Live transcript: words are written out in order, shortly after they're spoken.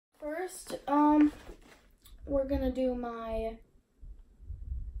first, we're gonna do my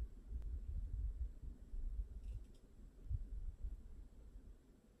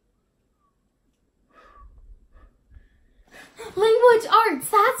language arts.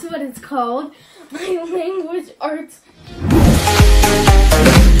 That's what it's called. My language arts.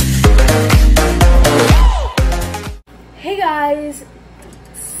 Hey guys,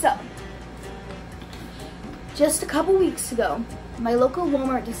 so just a couple weeks ago, my local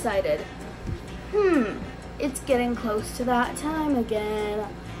Walmart decided, it's getting close to that time again.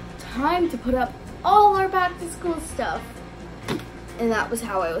 Time to put up all our back to school stuff. And that was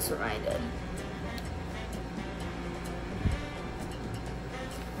how I was reminded.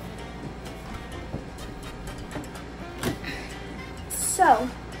 So,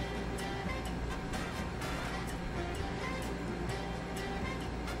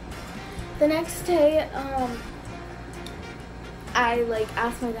 the next day, I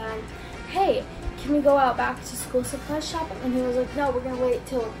asked my dad, hey, can we go out back to school supplies shopping? And he was like, no, we're gonna wait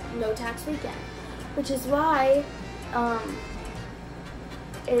till no tax weekend. Which is why,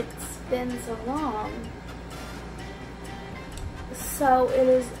 it's been so long. So it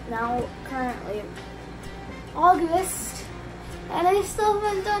is now currently August, and I still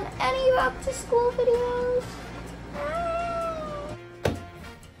haven't done any back to school videos.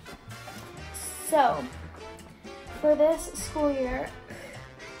 So, for this school year,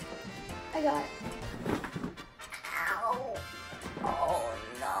 I got, ow, oh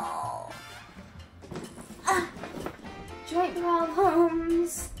no, joint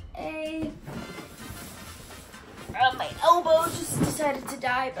problems, my elbow just decided to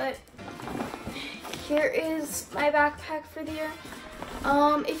die, but here is my backpack for the year.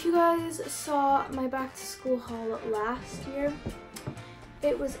 If you guys saw my back to school haul last year,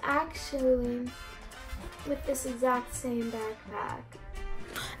 it was actually with this exact same backpack.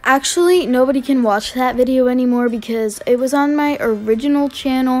 Actually, nobody can watch that video anymore because it was on my original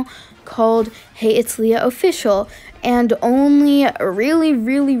channel called Hey It's Leah Official, and only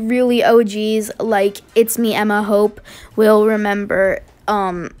really OGs like It's Me Emma Hope will remember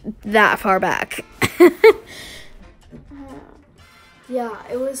that far back. Yeah,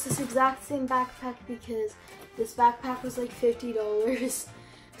 it was this exact same backpack because this backpack was like $50.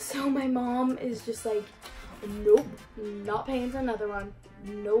 So my mom is just like, nope, not paying for another one.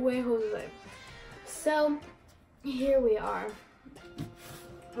 No way, Jose. So here we are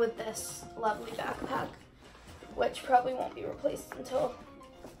with this lovely backpack, which probably won't be replaced until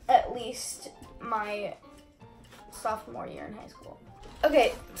at least my sophomore year in high school.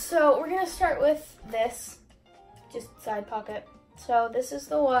 Okay, so we're gonna start with this, just side pocket. So this is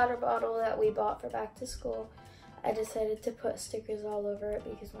the water bottle that we bought for back to school. I decided to put stickers all over it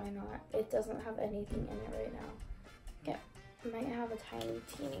because why not? It doesn't have anything in it right now. Okay, it might have a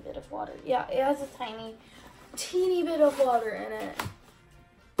teeny bit of water. Yeah, it has a teeny bit of water in it.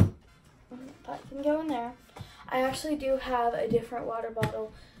 That can go in there. I actually do have a different water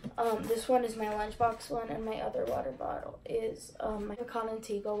bottle. This one is my lunchbox one, and my other water bottle is my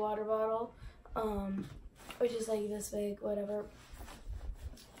Contigo water bottle, which is like this big, whatever.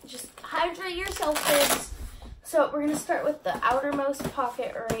 Just hydrate yourself, kids. So we're gonna start with the outermost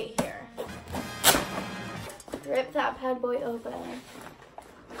pocket right here. Rip that bad boy open.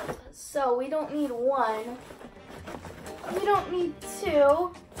 So we don't need one. We don't need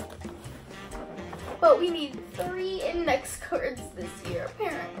two. But we need 3 index cards this year,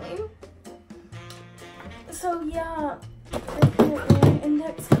 apparently. So yeah, definitely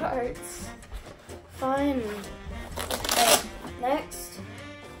index cards. Fun. Okay, next,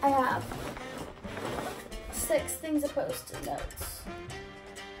 I have 6 things of post-it notes.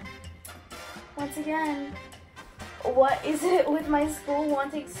 Once again, what is it with my school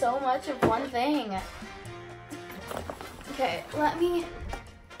wanting so much of one thing? Okay, let me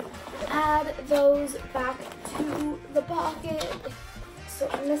add those back to the pocket. So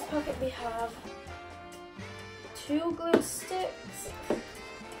in this pocket we have 2 glue sticks.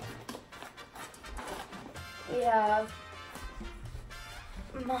 We have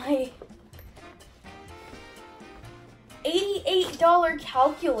my $88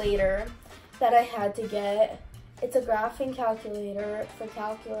 calculator that I had to get. It's a graphing calculator for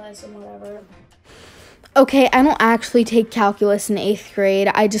calculus and whatever. Okay, I don't actually take calculus in 8th grade.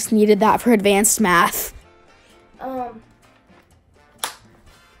 I just needed that for advanced math.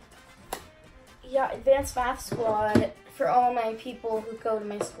 Yeah, advanced math squad for all my people who go to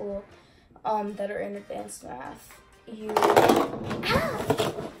my school that are in advanced math. You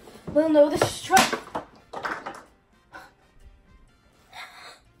will know the struggle.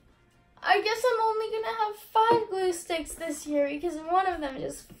 I guess I'm only gonna have 5 glue glue sticks this year because one of them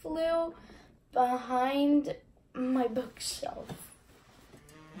just flew behind my bookshelf.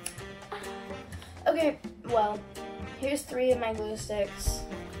 Okay, well, here's 3 of my glue sticks.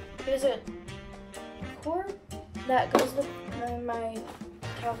 Here's a cord that goes with my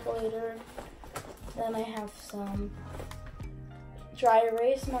calculator. Then I have some dry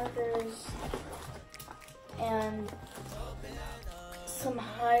erase markers and some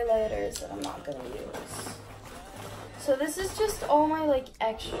highlighters that I'm not gonna use. So this is just all my like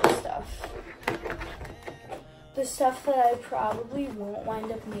extra stuff. The stuff that I probably won't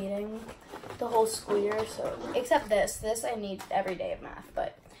wind up needing the whole school year, so except this I need every day of math,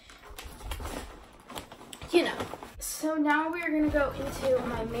 but you know. So now we're gonna go into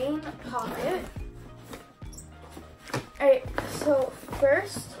my main pocket. Alright, so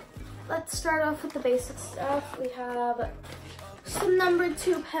first, let's start off with the basic stuff. We have some number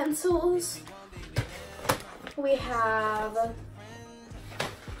 2 pencils. We have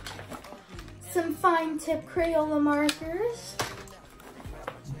some fine tip Crayola markers.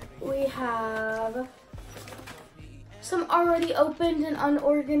 We have some already opened and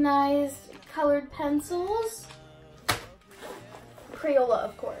unorganized colored pencils. Crayola,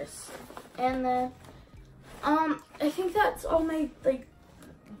 of course. And then, I think that's all my, like,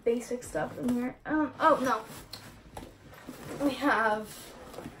 basic stuff in here. Oh, no. We have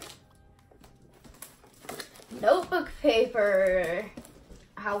notebook paper.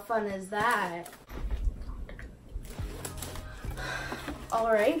 How fun is that?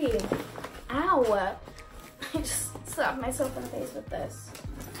 Alrighty. Ow. I just slapped myself in the face with this.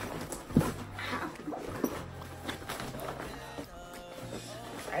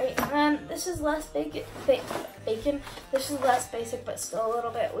 Alright, and then this is less bacon. This is less basic, but still a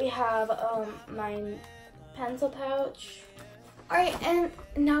little bit. We have my pencil pouch. Alright, and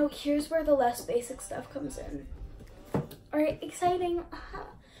now here's where the less basic stuff comes in. Alright, exciting.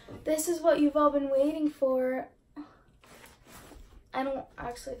 This is what you've all been waiting for. I don't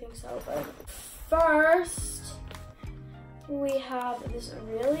actually think so, but first we have this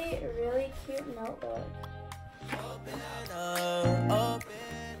really, really cute notebook.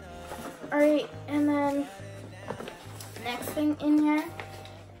 Alright, and then next thing in here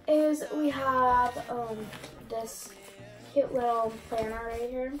is we have this cute little planner right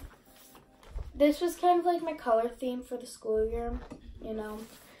here. This was kind of like my color theme for the school year, you know.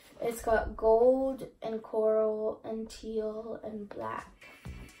 It's got gold and coral and teal and black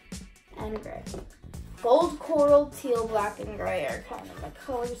and gray. Gold, coral, teal, black, and gray are kind of my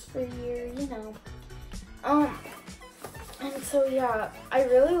colors for the year, you know. And so yeah, I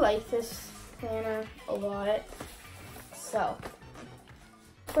really like this planner a lot. So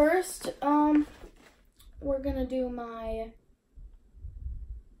first, we're gonna do my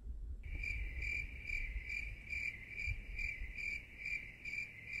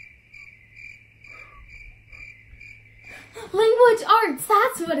language arts,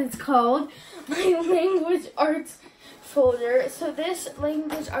 that's what it's called. My language arts folder. So this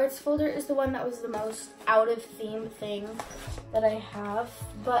language arts folder is the one that was the most out of theme thing that I have,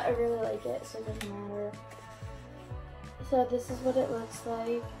 but I really like it, so it doesn't matter. So this is what it looks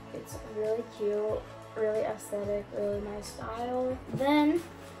like. It's really cute, really aesthetic, really nice style. Then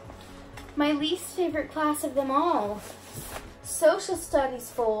my least favorite class of them all, social studies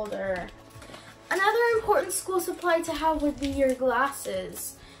folder. Another important school supply to have would be your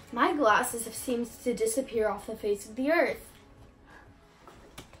glasses. My glasses have seemed to disappear off the face of the earth.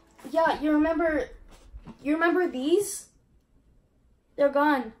 Yeah, you remember these? They're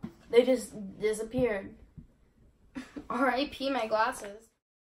gone. They just disappeared. R.I.P. my glasses.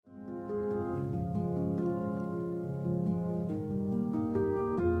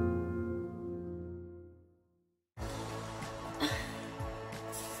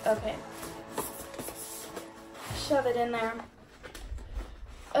 Okay. Shove it in there.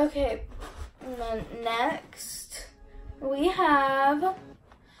 Okay, and then next we have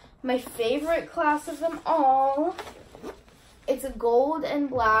my favorite class of them all. It's a gold and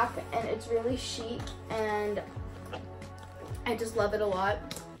black, and it's really chic, and I just love it a lot.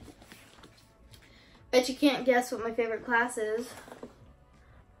 Bet you can't guess what my favorite class is.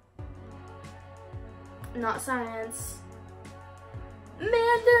 Not science.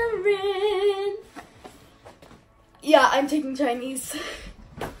 Mandarin! Yeah, I'm taking Chinese.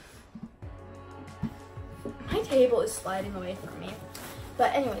 My table is sliding away from me.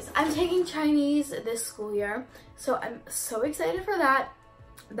 But anyways, I'm taking Chinese this school year, so I'm so excited for that.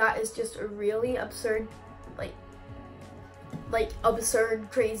 That is just a really absurd, like absurd,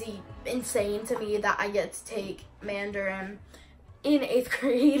 crazy, insane to me that I get to take Mandarin in 8th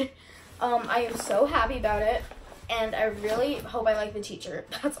grade. I am so happy about it. and I really hope I like the teacher.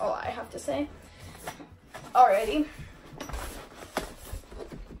 That's all I have to say. Alrighty.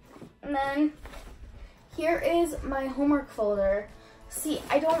 And then here is my homework folder. See,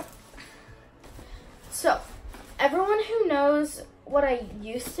 so everyone who knows what I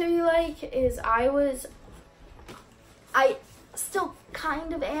used to be like is I still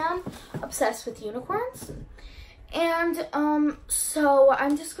kind of am obsessed with unicorns. And so I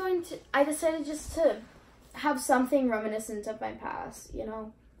decided just to have something reminiscent of my past, you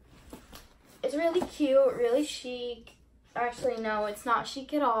know. It's really cute, really chic. Actually, no, it's not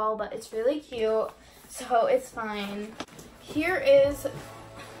chic at all, but it's really cute, so it's fine. Here is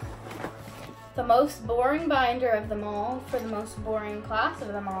the most boring binder of them all for the most boring class of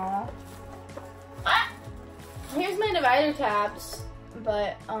them all. Ah! Here's my divider tabs,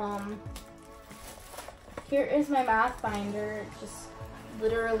 but here is my math binder, just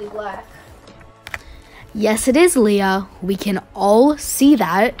literally black. Yes, it is, Leah. We can all see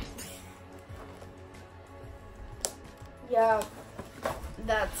that. Yeah,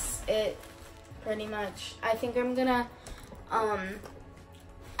 that's it, pretty much. I think I'm gonna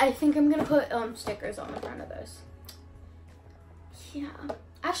put stickers on the front of this. Yeah,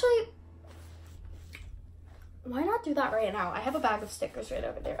 actually, why not do that right now? I have a bag of stickers right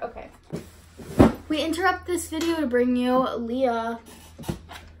over there. Okay. We interrupt this video to bring you Leah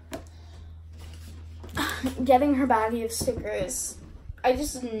getting her baggie of stickers. I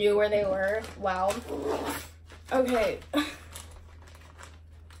just knew where they were. Wow. Okay.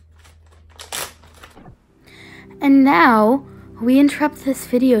 And now we interrupt this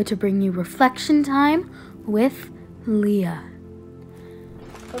video to bring you reflection time with Leah.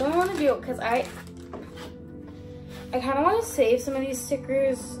 What do I want to do? Because I kind of want to save some of these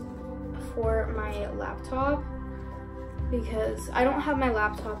stickers for my laptop, because I don't have my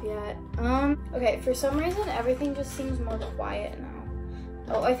laptop yet. Okay, for some reason everything just seems more quiet now.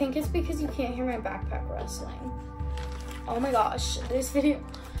 Oh, I think it's because you can't hear my backpack rustling. Oh my gosh, this video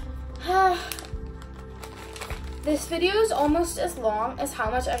is almost as long as how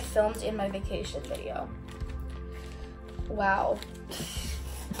much I filmed in my vacation video. Wow.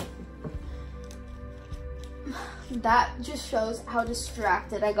 That just shows how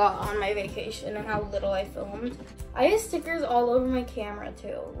distracted I got on my vacation and how little I filmed. I have stickers all over my camera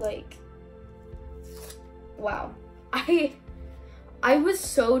too. Like, wow. I was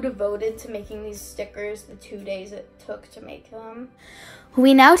so devoted to making these stickers the 2 days it took to make them.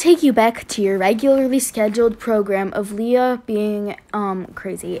 We now take you back to your regularly scheduled program of Leah being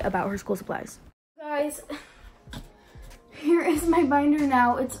crazy about her school supplies. Guys, here is my binder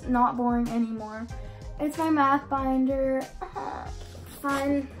now. It's not boring anymore. It's my math binder.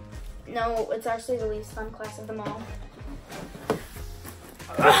 Fun. No, it's actually the least fun class of them all.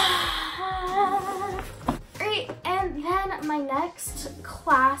 Great, and then my next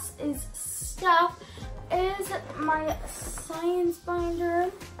class is my science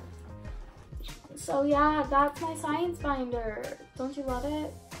binder. So yeah, that's my science binder. Don't you love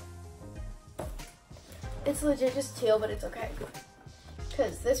it? It's legit just teal, but it's okay.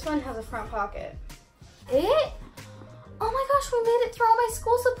 Because this one has a front pocket. Oh my gosh, we made it through all my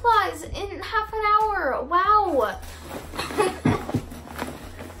school supplies in half an hour. Wow.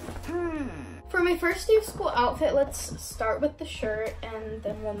 For my first day of school outfit, let's start with the shirt and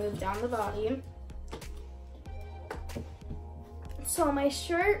then we'll move down the body. So my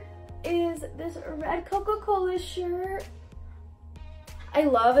shirt is this red Coca-Cola shirt. I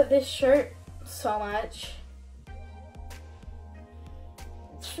love this shirt so much.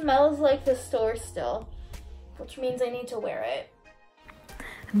 It smells like the store still, which means I need to wear it.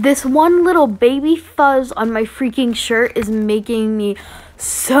 This one little baby fuzz on my freaking shirt is making me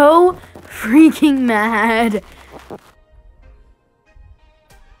so freaking mad.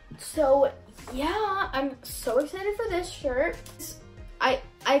 So yeah, I'm so excited for this shirt.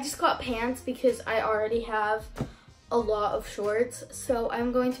 I just got pants because I already have a lot of shorts. So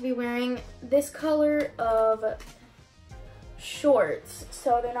I'm going to be wearing this color of shorts.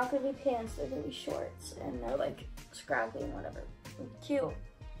 So they're not going to be pants, they're going to be shorts. And they're like scraggly and whatever. Cute.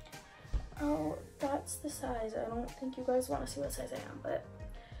 Oh, that's the size. I don't think you guys want to see what size I am, but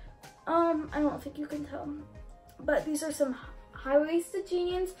I don't think you can tell. But these are some high-waisted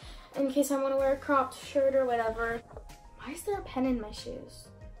jeans in case I want to wear a cropped shirt or whatever. Why is there a pen in my shoes?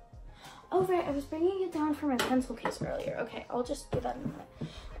 Oh right, I was bringing it down for my pencil case earlier. Okay, I'll just do that in a minute.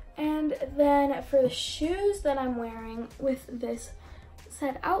 And then for the shoes that I'm wearing with this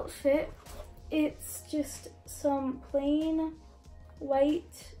said outfit, it's just some plain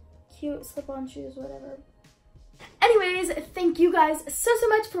white cute slip-on shoes, whatever. Anyway, anyways, thank you guys so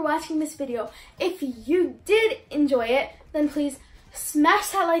much for watching this video. If you did enjoy it, then please smash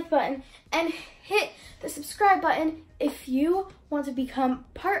that like button and hit the subscribe button if you want to become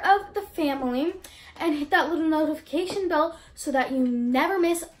part of the family, and hit that little notification bell so that you never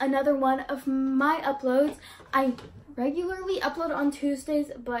miss another one of my uploads. I regularly upload on Tuesdays,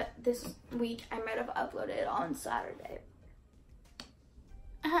 but this week I might have uploaded on Saturday.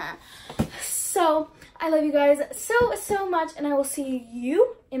 So I love you guys so much, and I will see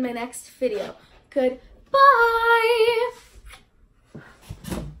you in my next video. Goodbye.